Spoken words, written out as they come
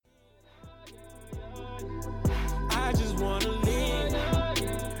I just wanna live.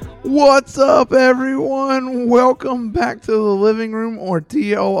 What's up, everyone? Welcome back to the living room, or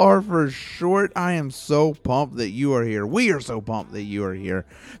TLR for short. I am so pumped that you are here. We are so pumped that you are here.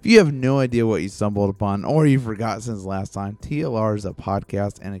 If you have no idea what you stumbled upon or you forgot since last time, TLR is a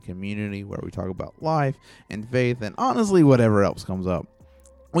podcast and a community where we talk about life and faith and honestly whatever else comes up.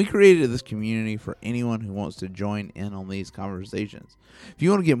 We created this community for anyone who wants to join in on these conversations. If you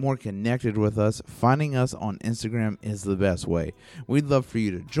want to get more connected with us, finding us on Instagram is the best way. We'd love for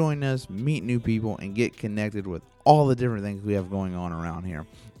you to join us, meet new people, and get connected with all the different things we have going on around here.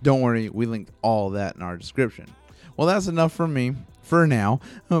 Don't worry, we linked all that in our description. Well, that's enough from me for now,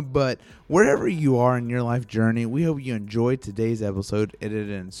 but wherever you are in your life journey, we hope you enjoyed today's episode and it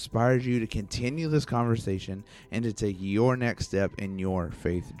inspires you to continue this conversation and to take your next step in your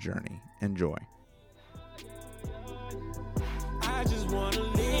faith journey. Enjoy. I just wanna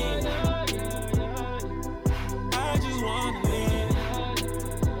live. I just wanna live.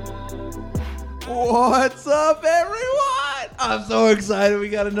 What's up, everyone? I'm so excited. We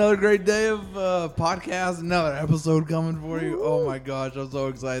got another great day of podcast, another episode coming for you. Oh my gosh, I'm so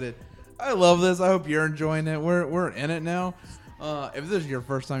excited. I love this. I hope you're enjoying it. We're in it now. If this is your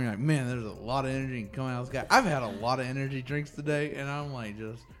first time, you're like, man, there's a lot of energy coming out of this guy. I've had a lot of energy drinks today, and I'm like,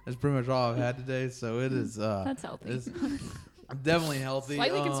 that's pretty much all I've had today. So it is. That's healthy. It's definitely healthy.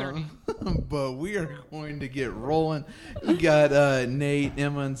 Slightly concerning. But we are going to get rolling. You got Nate,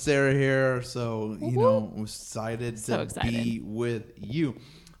 Emma, and Sarah here. So, I'm excited to be with you.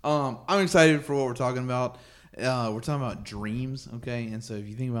 I'm excited for what we're talking about. We're talking about dreams, okay? And so if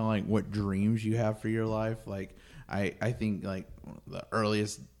you think about like what dreams you have for your life, like I think like the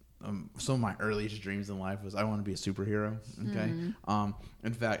earliest some of my earliest dreams in life was I want to be a superhero, okay?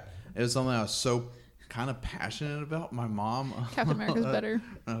 In fact, it was something I was so kind of passionate about. My mom, Captain America's better.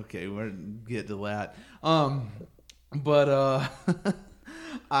 Okay, we'll get to that. But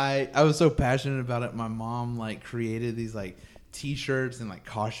I was so passionate about it. My mom like created these like T-shirts and like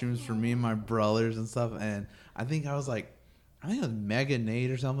costumes for me and my brothers and stuff. And I think it was Mega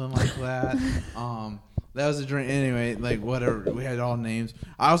Nate or something like that. That was a dream. Anyway, like whatever. We had all names.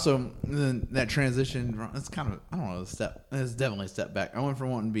 I also that transition. It's kind of it's definitely a step back. I went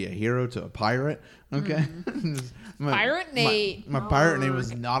from wanting to be a hero to a pirate. Okay, Pirate Nate. My pirate name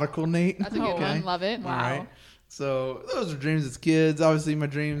was Nautical Nate. That's a good one. Love it. All right. So those are dreams as kids. Obviously, my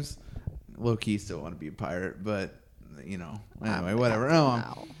dreams, low key, still want to be a pirate, but anyway, whatever.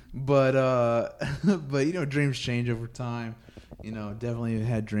 But dreams change over time. Definitely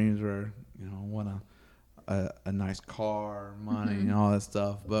had dreams where want a nice car, money, and all that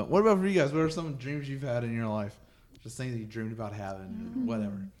stuff. But what about for you guys? What are some dreams you've had in your life? Just things that you dreamed about having,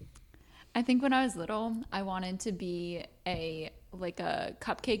 whatever. I think when I was little, I wanted to be a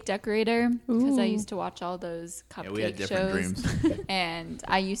cupcake decorator because I used to watch all those cupcake we had different shows. dreams. And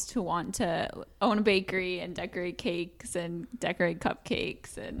I used to want to own a bakery and decorate cakes and decorate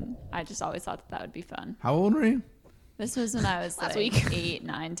cupcakes, and I just always thought that would be fun. How old were you? This was when I was Last like week. 8,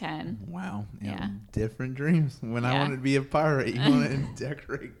 9, 10. Wow. Yeah. Different dreams. When I wanted to be a pirate, you wanted to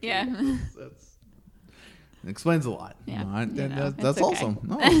decorate cakes. Yeah. It explains a lot. Yeah. That's it's okay. awesome.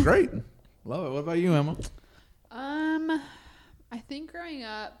 No, great. Love it. What about you, Emma? I think growing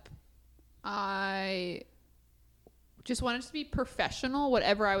up, I just wanted to be professional,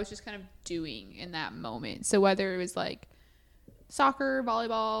 whatever I was just kind of doing in that moment. So whether it was like soccer,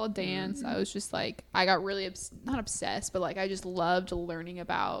 volleyball, dance, I was just like, I got really not obsessed, but like I just loved learning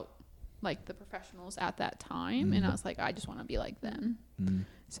about like the professionals at that time. And I was like, I just want to be like them.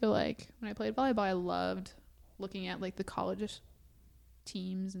 So like when I played volleyball, I loved looking at like the college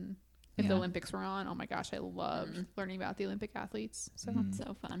teams, and if the Olympics were on, oh my gosh, I loved learning about the Olympic athletes. So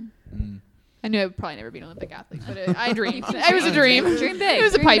So fun. I knew I would probably never be an Olympic athlete, but I dreamed. It was a dream. Dream big. It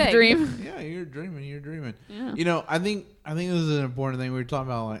was a Dream pipe big. dream. Yeah, you're dreaming. Yeah. I think this is an important thing. We were talking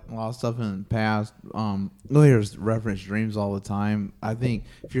about like a lot of stuff in the past. Lawyers reference dreams all the time. I think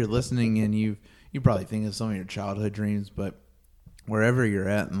if you're listening and you probably think of some of your childhood dreams, but wherever you're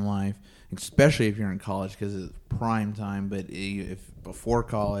at in life, especially if you're in college, because it's prime time, but if before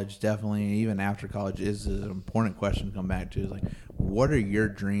college, definitely even after college, is an important question to come back to. Is like, what are your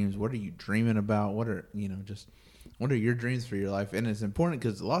dreams? What are you dreaming about? What are what are your dreams for your life? And it's important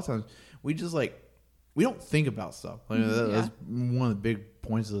because a lot of times we just we don't think about stuff. That's one of the big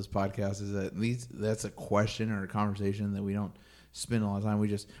points of this podcast, is that that's a question or a conversation that we don't spend a lot of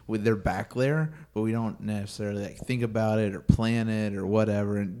time. They're back there, but we don't necessarily think about it or plan it or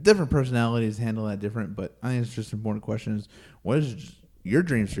whatever. And different personalities handle that different. But I think it's just an important question: is what is your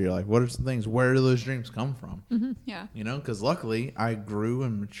dreams for your life. What are some things? Where do those dreams come from? Yeah. You know, because luckily I grew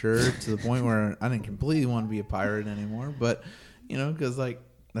and matured to the point where I didn't completely want to be a pirate anymore. But you know, because like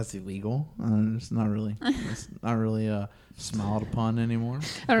that's illegal. It's not really smiled upon anymore.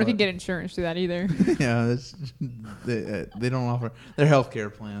 I don't know if you But- can get insurance through that either. yeah, they don't offer their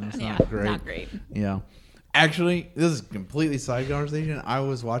healthcare plan. It's Yeah. not great. Not great. Yeah. Actually, this is a completely side conversation. I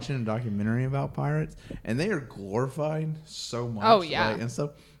was watching a documentary about pirates, and they are glorified so much. Oh, yeah. and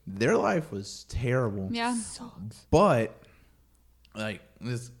stuff. Their life was terrible. Yeah. But like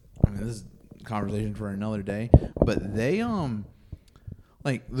this, this is a conversation for another day. But they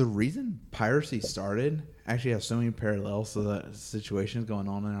like the reason piracy started actually has so many parallels to the situations going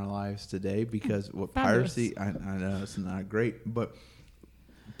on in our lives today. Because what Fabulous. piracy, I know it's not great, but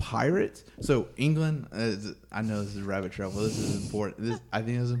pirates. So England, I know this is rabbit trail, but this is important. I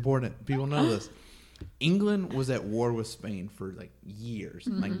think this is important. People know this. England was at war with Spain for like years,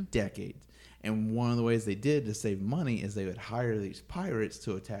 like decades. And one of the ways they did to save money is they would hire these pirates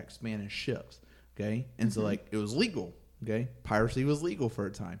to attack Spanish ships. Okay. And so like it was legal. Okay. Piracy was legal for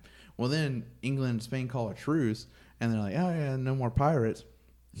a time. Well, then England and Spain call a truce and they're like, oh yeah, no more pirates.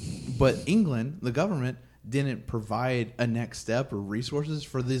 But England, the government, didn't provide a next step or resources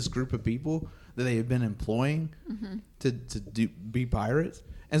for this group of people that they had been employing to be pirates.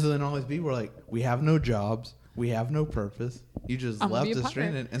 And so then all these people were like, we have no jobs. We have no purpose. You just I'm gonna left be a us pirate.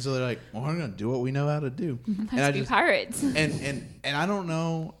 stranded. And so they're like, well, we're going to do what we know how to do. Let's be pirates. And I don't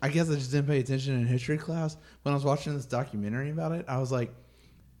know. I guess I just didn't pay attention in history class. When I was watching this documentary about it, I was like,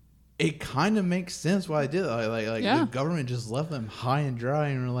 it kind of makes sense why they did it. Like Yeah. the government just left them high and dry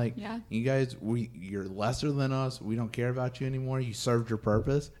and were like, Yeah. you guys, you're lesser than us. We don't care about you anymore. You served your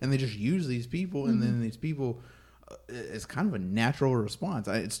purpose. And they just use these people. And then these people, it's kind of a natural response.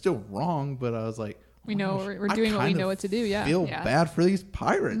 It's still wrong, but I was like, We know gosh, we're I doing what we kind know of what to do. Yeah. feel Yeah. bad for these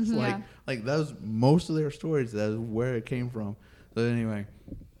pirates. Yeah. Like that was most of their stories. That is where it came from. So anyway,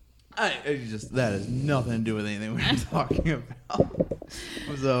 that has nothing to do with anything we're talking about.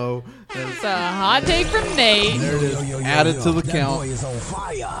 So It's a hot take from Nate. there it is. Add it to the That count. boy is on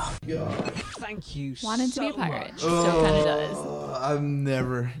fire. God. Thank you Wanted to so be a pirate. much. Still kind of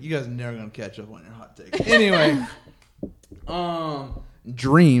does. You guys are never gonna catch up on your hot take. Anyway,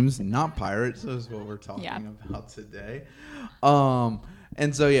 dreams, not pirates. Is what we're talking Yeah. about today.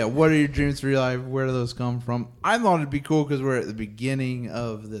 And so yeah, what are your dreams for your life? Where do those come from? I thought it'd be cool because we're at the beginning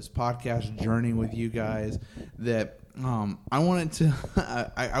of this podcast journey with you guys. That I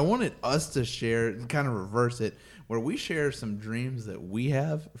wanted us to share, kind of reverse it, where we share some dreams that we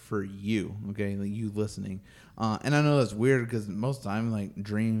have for you. Okay, like you listening. And I know that's weird because most of the time, like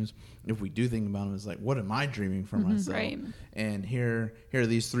dreams, if we do think about them, it's like, what am I dreaming for myself? Right. And here are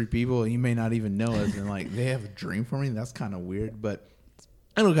these three people, and you may not even know us, and like they have a dream for me. That's kind of weird, but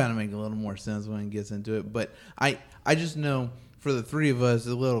it'll kind of make a little more sense when it gets into it. But I just know for the three of us,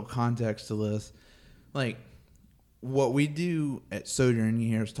 a little context to this, like what we do at Sojourn. You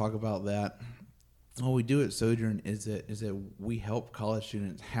hear us talk about that. What we do at Sojourn is that we help college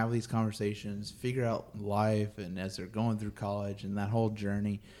students have these conversations, figure out life, and as they're going through college and that whole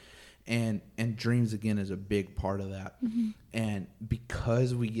journey, and dreams again is a big part of that. And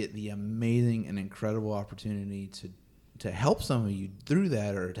because we get the amazing and incredible opportunity to help some of you through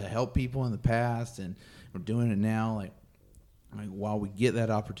that, or to help people in the past, and we're doing it now, like while we get that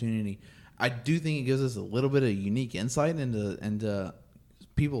opportunity, I do think it gives us a little bit of unique insight into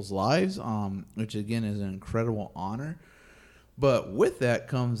people's lives, which again is an incredible honor. But with that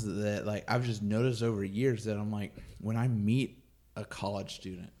comes that, like, I've just noticed over years that I'm like, when I meet a college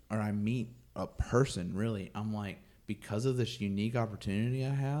student or I meet a person, really, I'm like, because of this unique opportunity I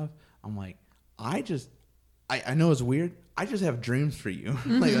have, I'm like, I know it's weird. I just have dreams for you.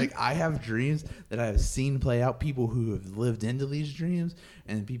 like I have dreams that I have seen play out, people who have lived into these dreams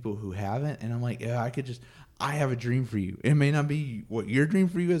and people who haven't. And I'm like, yeah, I have a dream for you. It may not be what your dream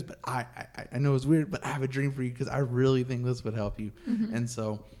for you is, but I know it's weird, but I have a dream for you because I really think this would help you. And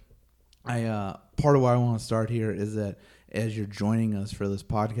so part of why I want to start here is that as you're joining us for this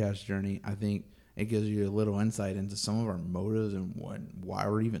podcast journey, I think it gives you a little insight into some of our motives and why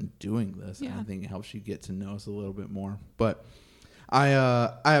we're even doing this. Yeah. And I think it helps you get to know us a little bit more. But I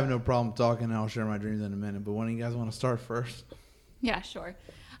have no problem talking, and I'll share my dreams in a minute. But when do you guys want to start first? Yeah, sure.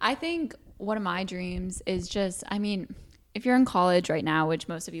 I think one of my dreams is just, I mean, if you're in college right now, which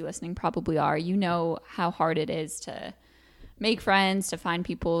most of you listening probably are, you know how hard it is to make friends, to find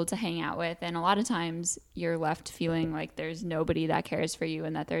people to hang out with. And a lot of times you're left feeling like there's nobody that cares for you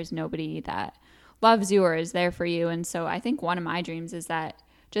and that there's nobody that loves you or is there for you. And so I think one of my dreams is that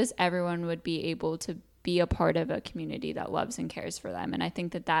just everyone would be able to be a part of a community that loves and cares for them. And I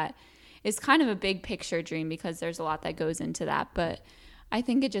think that is kind of a big picture dream, because there's a lot that goes into that. But I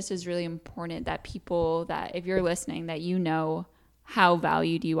think it just is really important that people, that if you're listening, that you know how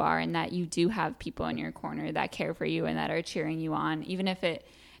valued you are, and that you do have people in your corner that care for you and that are cheering you on, even if it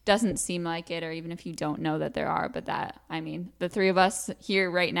doesn't seem like it, or even if you don't know that there are. But that, I mean, the three of us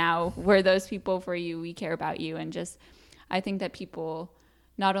here right now, we're those people for you. We care about you. And just, I think that people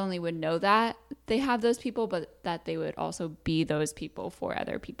not only would know that they have those people, but that they would also be those people for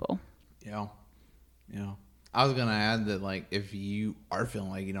other people. Yeah. Yeah. I was going to add that, like, if you are feeling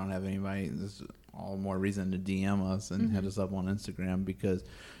like you don't have anybody, there's all more reason to DM us and hit us up on Instagram, because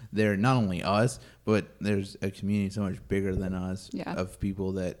they're not only us, but there's a community so much bigger than us of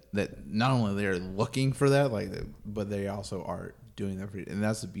people that not only they're looking for that, like, but they also are doing that for you. And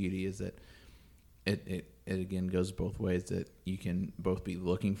that's the beauty, is that it again goes both ways, that you can both be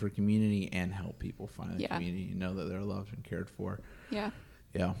looking for community and help people find a community and know that they're loved and cared for. Yeah.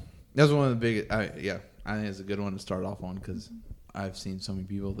 Yeah. That's one of the big, I think it's a good one to start off on, because I've seen so many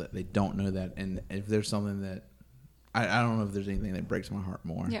people that they don't know that. And if there's something that, I don't know if there's anything that breaks my heart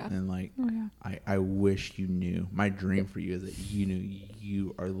more. Yeah. And like, I wish you knew. My dream for you is that you knew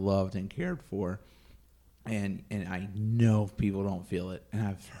you are loved and cared for. And I know people don't feel it. And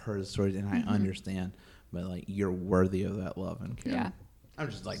I've heard the stories and I understand. But like, you're worthy of that love and care. Yeah.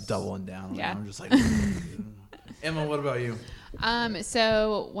 I'm just like doubling down. Yeah. I'm just like, Emma, what about you?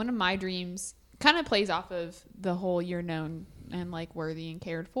 So one of my dreams kind of plays off of the whole you're known and like worthy and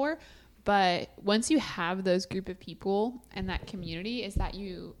cared for. But once you have those group of people and that community, is that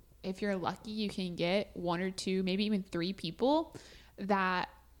you, if you're lucky, you can get one or two, maybe even three people that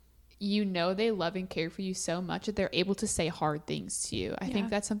you know they love and care for you so much that they're able to say hard things to you. I think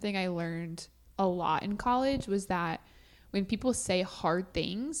that's something I learned a lot in college, was that when people say hard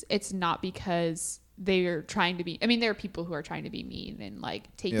things, it's not because they're trying to be, I mean, there are people who are trying to be mean and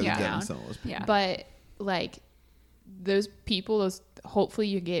like take you down. Yeah. But like those people, those, hopefully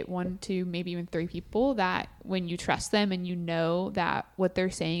you get one, two, maybe even three people that when you trust them and you know that what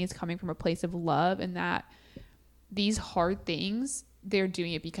they're saying is coming from a place of love, and that these hard things, they're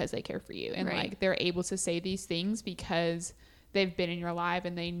doing it because they care for you. And like, they're able to say these things because they've been in your life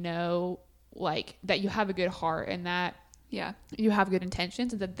and they know like that you have a good heart and that you have good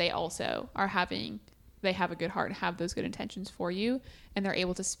intentions, and that they also are they have a good heart and have those good intentions for you. And they're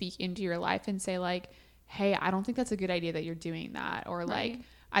able to speak into your life and say like, hey, I don't think that's a good idea that you're doing that. Or like,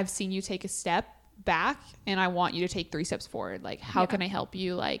 I've seen you take a step back and I want you to take 3 steps forward. Like, how can I help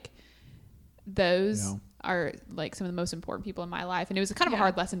you? Like, those are like some of the most important people in my life. And it was kind of a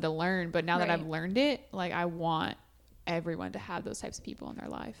hard lesson to learn, but now that I've learned it, like, I want everyone to have those types of people in their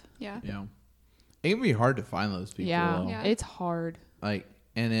life. Yeah. Yeah. It can be hard to find those people. Yeah. It's hard. Like,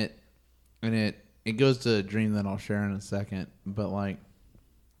 and it goes to a dream that I'll share in a second, but like,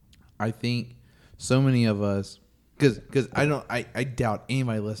 I think so many of us, because I doubt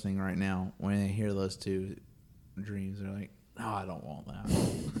anybody listening right now, when they hear those two dreams, they're like, no, I don't want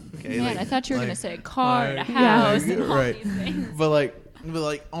that. Okay, Man, like, I thought you were gonna say a car and a house and all these things. But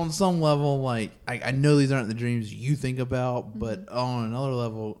like on some level, like I know these aren't the dreams you think about, but on another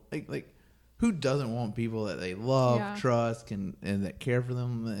level, like who doesn't want people that they love, trust, and that care for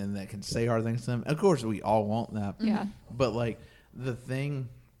them, and that can say hard things to them? Of course, we all want that. Yeah. But like the thing,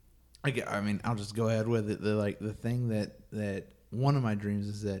 I mean, I'll just go ahead with it. The thing that one of my dreams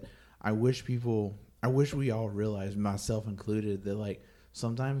is that I wish we all realized, myself included, that like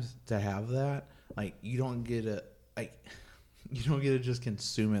sometimes to have that, like you don't get to just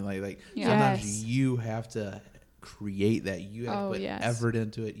consume it. Like sometimes you have to create that. You have to put effort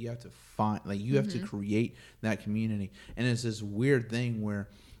into it. You have to find, like, you have to create that community. And it's this weird thing where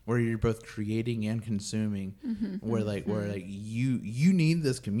you're both creating and consuming, where you need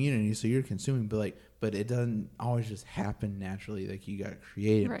this community, so you're consuming, but it doesn't always just happen naturally. Like, you got to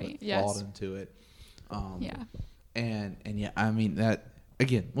create it, put thought into it. And I mean, that,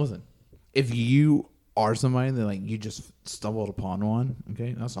 again, listen, if you are somebody that like you just stumbled upon one,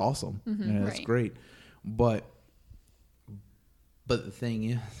 okay, that's awesome. That's great. But the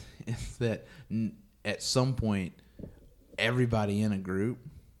thing is that at some point, everybody in a group,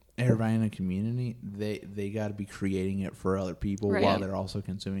 everybody in a community, they got to be creating it for other people while they're also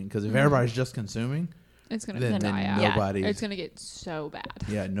consuming. Because if everybody's just consuming, it's gonna then die out. It's gonna get so bad.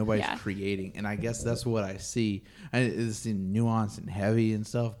 Yeah, nobody's creating, and I guess that's what I see. It's nuanced and heavy and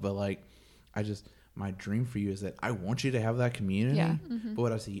stuff, but like, my dream for you is that I want you to have that community. But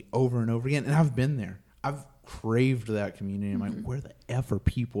what I see over and over again, and I've been there, I've craved that community. I'm like, where the F are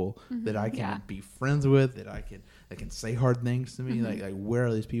people that I can be friends with, that can say hard things to me? Like where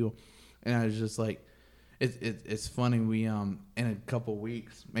are these people? And I was just like, It's funny. We in a couple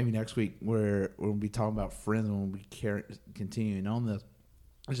weeks, maybe next week, where we'll be talking about friends and we'll be continuing on this.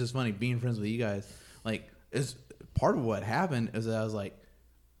 It's just funny being friends with you guys. Like, is part of what happened is that I was like,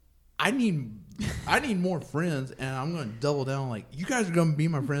 I need more friends, and I'm going to double down. Like, you guys are going to be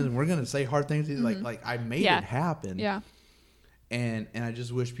my friends, and we're going to say hard things. Like I made it happen. Yeah. And I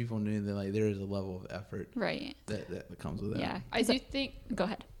just wish people knew that like there is a level of effort Right. that comes with that. Yeah. I do think. Go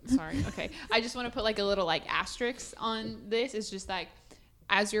ahead. Sorry. Okay. I just want to put like a little like asterisk on this. It's just like,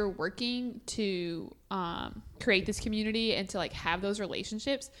 as you're working to create this community and to like have those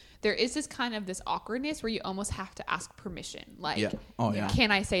relationships, there is this kind of this awkwardness where you almost have to ask permission. Like, Yeah. Oh, yeah.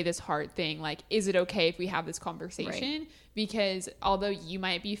 can I say this hard thing? Like, is it okay if we have this conversation? Right. Because although you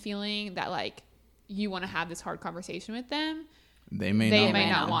might be feeling that like you want to have this hard conversation with them, They may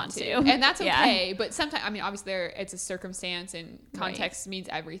not want to. And that's okay. But sometimes, I mean, obviously it's a circumstance and context means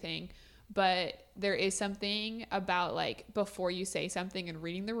everything. But there is something about like before you say something and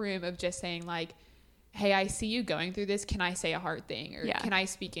reading the room of just saying like, hey, I see you going through this. Can I say a hard thing? Or can I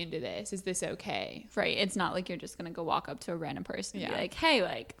speak into this? Is this okay? Right. It's not like you're just going to go walk up to a random person and be Yeah. like, hey,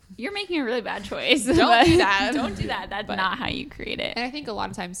 like, you're making a really bad choice. Don't do that. Don't do that. That's But- not how you create it. And I think a lot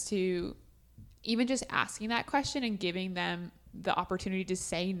of times too, even just asking that question and giving them the opportunity to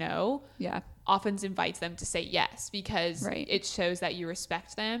say no Yeah. often invites them to say yes, because Right. it shows that you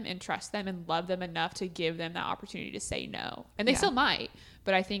respect them and trust them and love them enough to give them that opportunity to say no. And they Yeah. still might,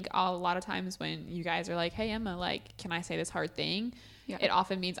 but I think a lot of times when you guys are like, hey Emma, like, can I say this hard thing? Yeah. It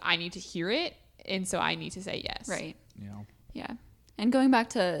often means I need to hear it, and so I need to say yes. Right. Yeah. Yeah. And going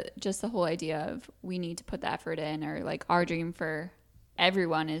back to just the whole idea of we need to put the effort in, or like our dream for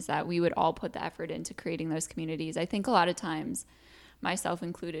everyone is that we would all put the effort into creating those communities. I think a lot of times, myself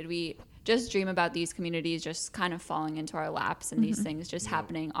included, we just dream about these communities just kind of falling into our laps and these things just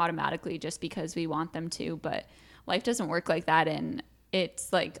happening automatically just because we want them to. But life doesn't work like that. And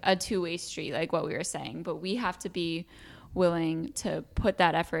it's like a two-way street, like what we were saying. But we have to be willing to put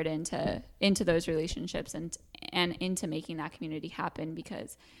that effort into those relationships and into making that community happen,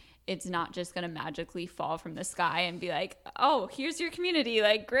 because it's not just going to magically fall from the sky and be like, oh, here's your community.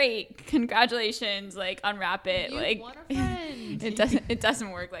 Like, great. Congratulations. Like, unwrap it. You like, want a friend. it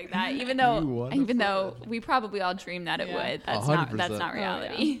doesn't work like that. Even want a though we probably all dream that it Yeah. would. That's 100%. not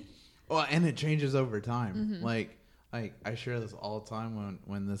reality. Well, and it changes over time. Like I share this all the time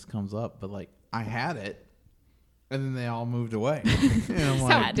when this comes up, but like I had it, and then they all moved away. And I'm How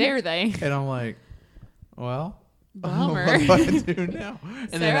like, dare they? and I'm like, well, Bummer. what do I do now?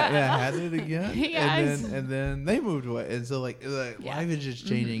 And then I Sarah. had it again, Hey, and guys. then they moved away, and so like Yeah. life is just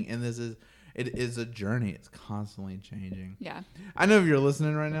changing, and it is a journey. It's constantly changing. Yeah. I know if you're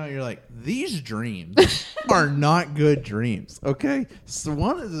listening right now, you're like, these dreams are not good dreams. Okay, so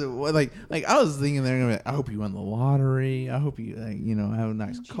one is like I was thinking they're gonna be, I hope you win the lottery. I hope you have a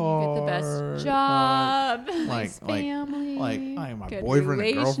nice car, Get the best job. like family. like my Good boyfriend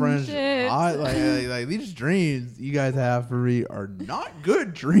and girlfriend. relationships. Like these dreams you guys have for me are not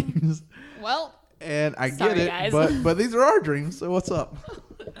good dreams. Well, And I Sorry, get it, guys. but these are our dreams. So what's up?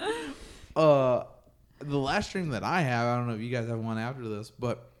 The last dream that I have, I don't know if you guys have one after this,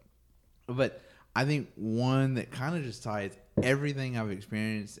 but I think one that kind of just ties everything I've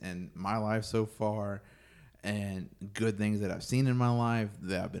experienced in my life so far, and good things that I've seen in my life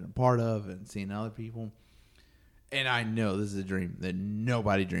that I've been a part of and seen other people. And I know this is a dream that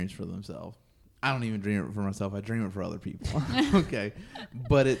nobody dreams for themselves. I don't even dream it for myself. I dream it for other people. Okay.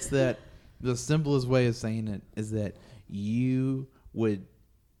 But it's that the simplest way of saying it is that you would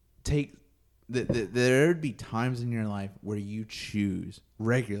take there'd be times in your life where you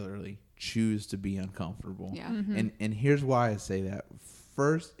regularly choose to be uncomfortable. Yeah. And here's why I say that.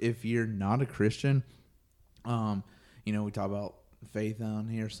 First, if you're not a Christian, we talk about faith on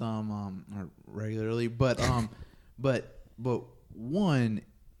here some or regularly, but one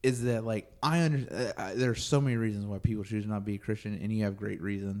is that like there's so many reasons why people choose not to be a Christian, and you have great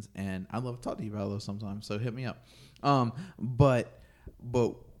reasons, and I'd love to talk to you about those sometimes. So hit me up. But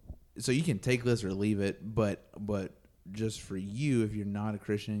so you can take this or leave it, but just for you, if you're not a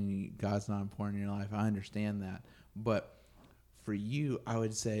Christian, God's not important in your life, I understand that. But for you, I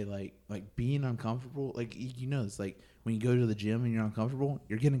would say like being uncomfortable, like it's like when you go to the gym and you're uncomfortable,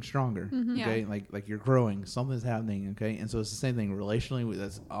 you're getting stronger. Okay, Yeah. like you're growing, something's happening. Okay, and so it's the same thing relationally.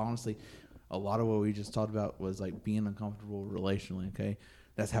 That's honestly a lot of what we just talked about was like being uncomfortable relationally. Okay,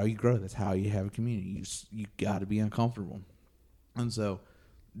 that's how you grow. That's how you have a community. You got to be uncomfortable, and so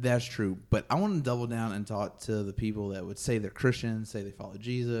that's true. But I want to double down and talk to the people that would say they're Christians, say they follow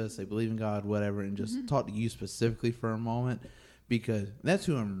Jesus, they believe in God, whatever, and just talk to you specifically for a moment. because that's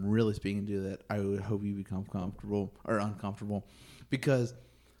who I'm really speaking to, that I would hope you become comfortable or uncomfortable, because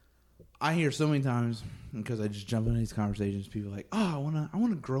I hear so many times, because I just jump into these conversations, people are like, oh, I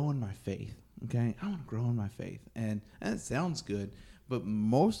want to grow in my faith. Okay. I want to grow in my faith. And it sounds good. But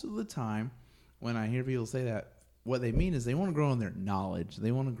most of the time when I hear people say that, what they mean is they want to grow in their knowledge.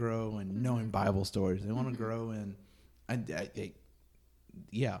 They want to grow in knowing Bible stories. They want to grow in,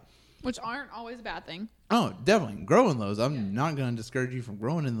 yeah. Which aren't always a bad thing. Oh, definitely grow in those. I'm not going to discourage you from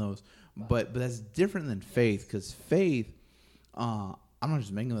growing in those, but that's different than faith, because faith, I'm not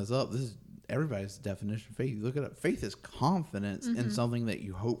just making this up. This is everybody's definition of faith. You look it up. Faith is confidence in something that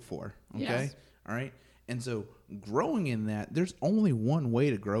you hope for. Okay, Yes. all right. And so growing in that, there's only one way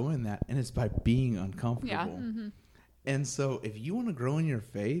to grow in that, and it's by being uncomfortable. Yeah. And so if you want to grow in your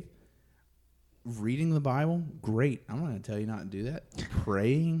faith, reading the Bible, great. I'm not going to tell you not to do that.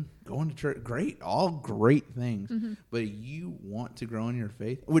 Praying, going to church, great. All great things. But you want to grow in your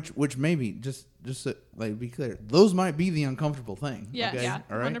faith, which maybe just so, like, be clear, those might be the uncomfortable thing. Yes. Okay? Yeah.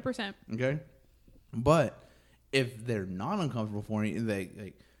 All right. 100%. Okay. But if they're not uncomfortable for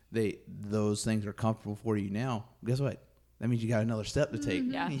you, those things are comfortable for you now, guess what? That means you got another step to take.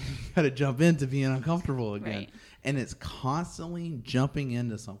 Yeah. You got to jump into being uncomfortable again. Right. And it's constantly jumping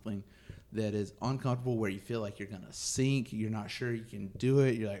into something that is uncomfortable, where you feel like you're going to sink. You're not sure you can do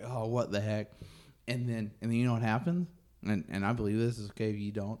it. You're like, oh, what the heck? And then you know what happens? And I believe this is okay if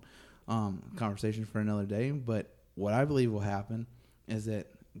you don't. Conversation for another day. But what I believe will happen is that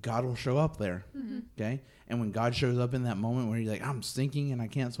God will show up there. Okay. And when God shows up in that moment where you're like, I'm sinking and I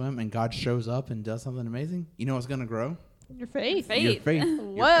can't swim, and God shows up and does something amazing, you know what's going to grow? Your faith. Your faith, your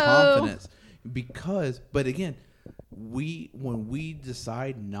Whoa. confidence. But again, when we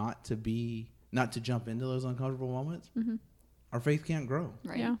decide not to jump into those uncomfortable moments, our faith can't grow,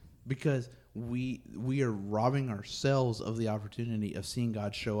 Right. Yeah. because we are robbing ourselves of the opportunity of seeing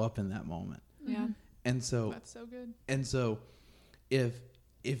God show up in that moment. Yeah. And so That's so good. And so if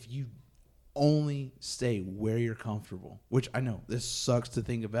you only stay where you're comfortable, which I know this sucks to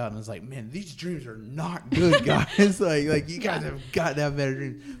think about, and it's like, man, these dreams are not good, guys. like you guys have got to have better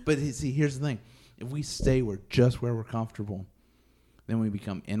dreams. But see, here's the thing. If we stay just where we're comfortable, then we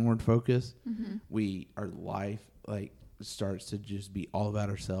become inward focused. Our life starts to just be all about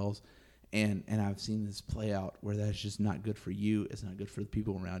ourselves. And I've seen this play out where that's just not good for you. It's not good for the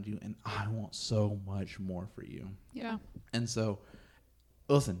people around you. And I want so much more for you. Yeah. And so,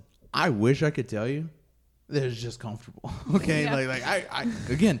 listen, I wish I could tell you that it's just comfortable. Okay. Yeah. Like I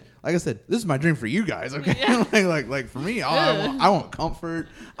again, like I said, this is my dream for you guys. Okay. like for me, I want comfort.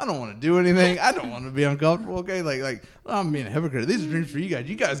 I don't want to do anything. I don't want to be uncomfortable. Okay. Like I'm being a hypocrite. These are dreams for you guys.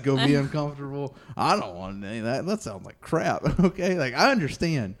 You guys go be uncomfortable. I don't want any of that. That sounds like crap. Okay. Like I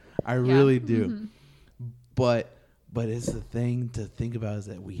understand. I really do. But it's the thing to think about is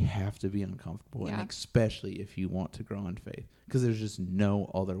that we have to be uncomfortable, and especially if you want to grow in faith, because there's just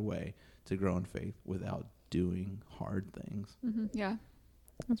no other way to grow in faith without doing hard things. Yeah.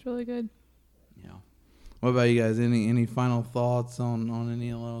 That's really good. Yeah. What about you guys? Any final thoughts on any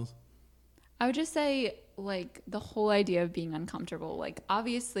of those? I would just say, like, the whole idea of being uncomfortable, like,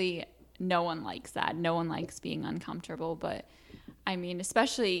 obviously no one likes that. No one likes being uncomfortable. But, I mean,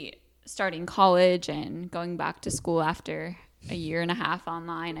 especially starting college and going back to school after a year and a half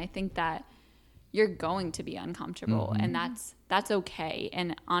online, I think that you're going to be uncomfortable, and that's okay.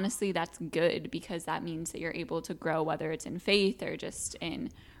 And honestly, that's good, because that means that you're able to grow, whether it's in faith or just in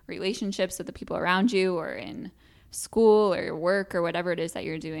relationships with the people around you, or in school or work or whatever it is that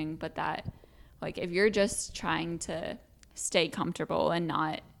you're doing. But that, like, if you're just trying to stay comfortable and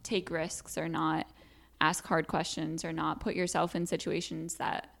not take risks or not ask hard questions or not put yourself in situations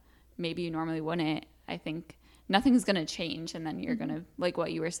that maybe you normally wouldn't, I think nothing's going to change. And then you're going to, like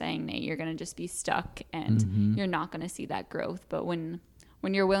what you were saying, Nate, you're going to just be stuck, and you're not going to see that growth. But when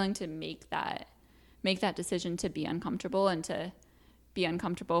you're willing to make that decision to be uncomfortable, and to be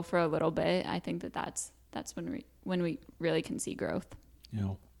uncomfortable for a little bit, I think that's when we really can see growth.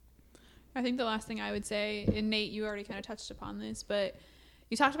 Yeah. I think the last thing I would say, and Nate, you already kind of touched upon this, but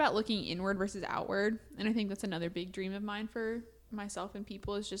you talked about looking inward versus outward. And I think that's another big dream of mine for myself and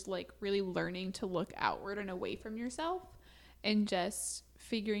people, is just like really learning to look outward and away from yourself, and just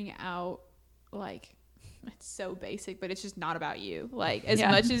figuring out, like, it's so basic, but it's just not about you. Like, as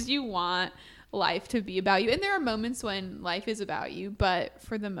much as you want life to be about you, and there are moments when life is about you, but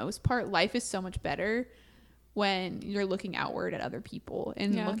for the most part, life is so much better when you're looking outward at other people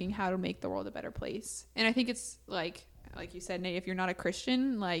and looking how to make the world a better place. And I think it's like you said, Nate, if you're not a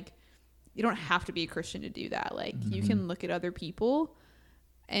Christian, like, you don't have to be a Christian to do that. Like, you can look at other people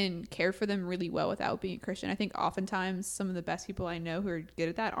and cared for them really well without being a Christian. I think oftentimes some of the best people I know who are good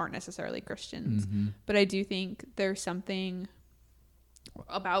at that aren't necessarily Christians. But I do think there's something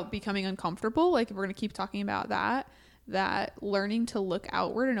about becoming uncomfortable. Like if we're going to keep talking about that learning to look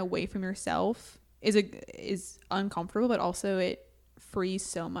outward and away from yourself is uncomfortable, but also it frees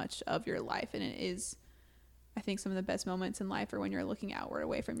so much of your life. And it is, I think, some of the best moments in life are when you're looking outward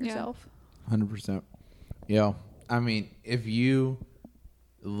away from yourself. 100%. Yeah. I mean, if you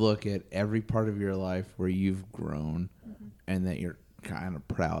look at every part of your life where you've grown and that you're kind of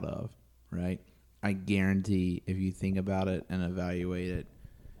proud of, right? I guarantee if you think about it and evaluate it,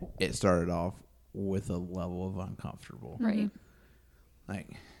 it started off with a level of uncomfortable. Right. Like,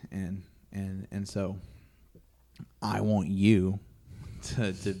 and so I want you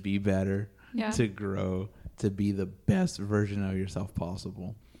to be better, Yeah. to grow, to be the best version of yourself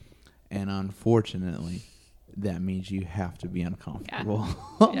possible. And unfortunately, that means you have to be uncomfortable.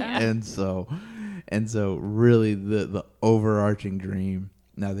 Yeah. and so really the overarching dream,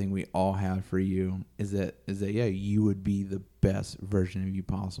 and I think we all have for you, is that yeah, you would be the best version of you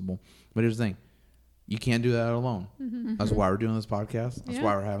possible. But here's the thing. You can't do that alone. That's why we're doing this podcast. That's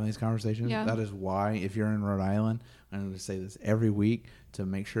why we're having these conversations. Yeah. That is why, if you're in Rhode Island, I'm going to say this every week, to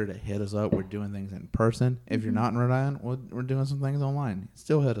make sure to hit us up. We're doing things in person. If you're not in Rhode Island, we're doing some things online.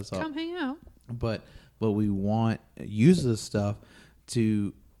 Still hit us up. Come hang out. But we want use this stuff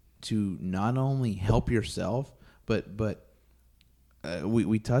to not only help yourself, but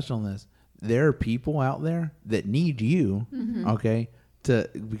we touched on this. There are people out there that need you. Okay.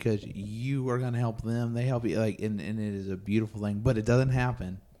 Because you are going to help them, they help you, like, and it is a beautiful thing, but it doesn't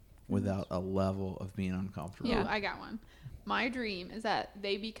happen without a level of being uncomfortable. Yeah, I got one. My dream is that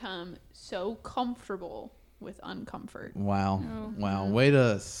they become so comfortable with uncomfort. Wow. Oh. Wow. Way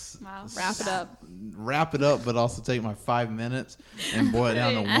to Wrap it up. but also take my 5 minutes and boil it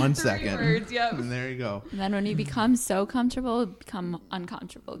down to 1 3 second. words, yep. And there you go. And then when you become so comfortable, become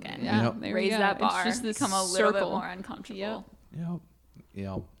uncomfortable again. Yeah, Yep. there we Raise go. that bar. It's just this become a little bit circle. more uncomfortable. Yep.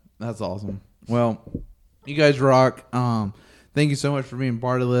 Yep. That's awesome. Well, you guys rock. Thank you so much for being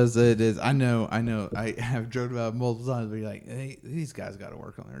part of this. It is. I know. I have joked about it multiple times. But you're like, hey, these guys got to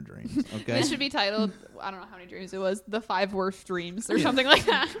work on their dreams. Okay. This should be titled, I don't know how many dreams it was, the 5 worst dreams or something like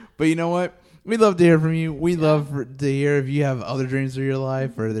that. But you know what? We'd love to hear from you. We'd love to hear if you have other dreams for your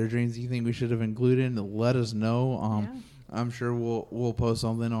life or there are dreams you think we should have included. Let us know. I'm sure we'll post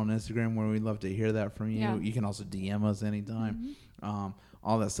something on Instagram where we'd love to hear that from you. Yeah. You can also DM us anytime.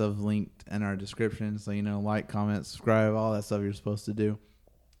 All that stuff linked in our description. So, like, comment, subscribe, all that stuff you're supposed to do.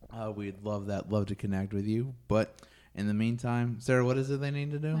 We'd love that. Love to connect with you. But in the meantime, Sarah, what is it they need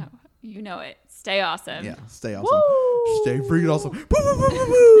to do? Oh, you know it. Stay awesome. Yeah, stay awesome. Woo! Stay freaking awesome. Woo, woo, woo,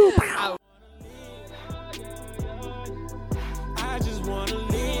 woo, woo.